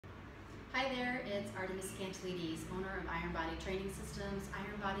Hi there, it's Artemis Cantilides, owner of Iron Body Training Systems,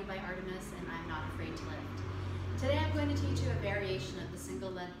 Iron Body by Artemis, and I'm not afraid to lift. Today I'm going to teach you a variation of the single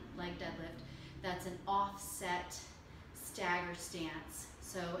leg deadlift that's an offset stagger stance.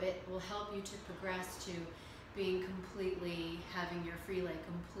 So it will help you to progress to being having your free leg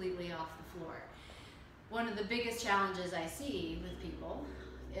completely off the floor. One of the biggest challenges I see with people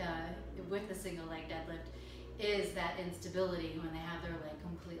with the single leg deadlift is that instability when they have their leg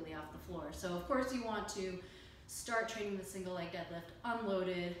completely off the floor. So of course you want to start training the single leg deadlift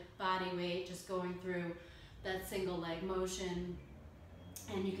unloaded, body weight, just going through that single leg motion.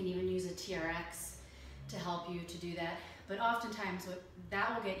 And you can even use a TRX to help you to do that. But oftentimes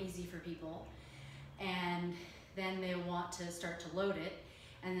that will get easy for people, and then they want to start to load it.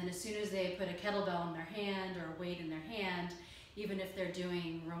 And then as soon as they put a kettlebell in their hand or a weight in their hand, even if they're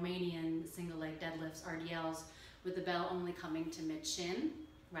doing Romanian single leg deadlifts, RDLs, with the bell only coming to mid-shin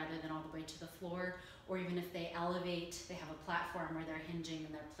rather than all the way to the floor, or even if they elevate, they have a platform where they're hinging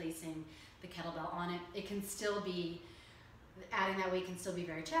and they're placing the kettlebell on it, it can still be, adding that weight can still be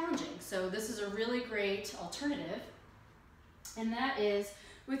very challenging. So this is a really great alternative, and that is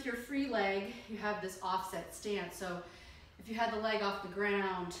with your free leg, you have this offset stance. So if you had the leg off the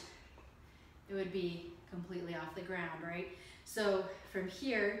ground, it would be completely off the ground, right? So from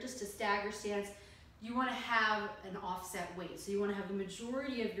here, just a stagger stance, you want to have an offset weight. So you want to have the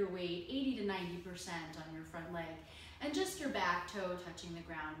majority of your weight, 80 to 90% on your front leg, and just your back toe touching the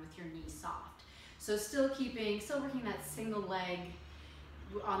ground with your knee soft. So still working that single leg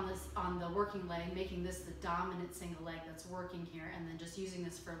on the working leg, making this the dominant single leg that's working here, and then just using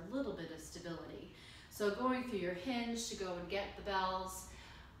this for a little bit of stability. So going through your hinge to go and get the bells.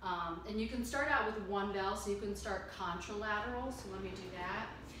 And you can start out with one bell, so you can start contralateral. So let me do that.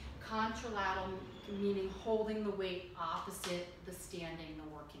 Contralateral meaning holding the weight opposite the standing,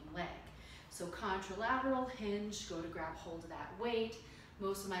 the working leg. So contralateral, hinge, go to grab hold of that weight.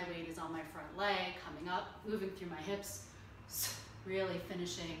 Most of my weight is on my front leg, coming up, moving through my hips, really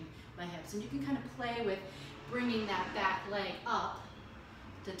finishing my hips. And you can kind of play with bringing that back leg up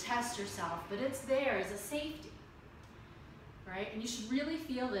to test yourself, but it's there as a safety. Right? And you should really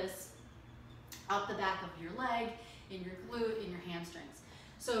feel this up the back of your leg, in your glute, in your hamstrings.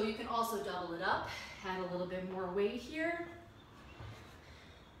 So you can also double it up, add a little bit more weight here.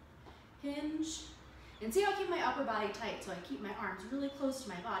 Hinge. And see how I keep my upper body tight. So I keep my arms really close to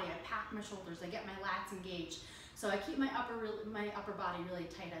my body. I pack my shoulders. I get my lats engaged. So I keep my upper body really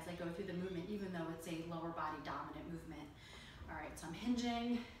tight as I go through the movement, even though it's a lower body dominant movement. All right, so I'm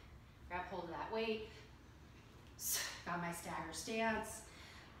hinging, grab hold of that weight. Got my stagger stance.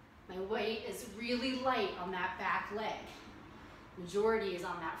 My weight is really light on that back leg. Majority is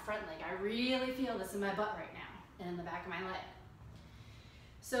on that front leg. I really feel this in my butt right now and in the back of my leg.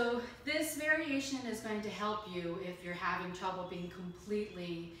 So this variation is going to help you if you're having trouble being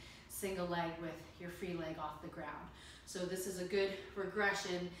completely single leg with your free leg off the ground. So this is a good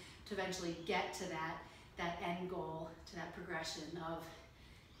regression to eventually get to that end goal, to that progression of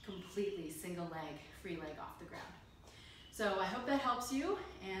completely single leg, free leg off the ground. So I hope that helps you,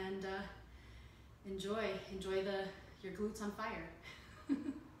 and enjoy your glutes on fire.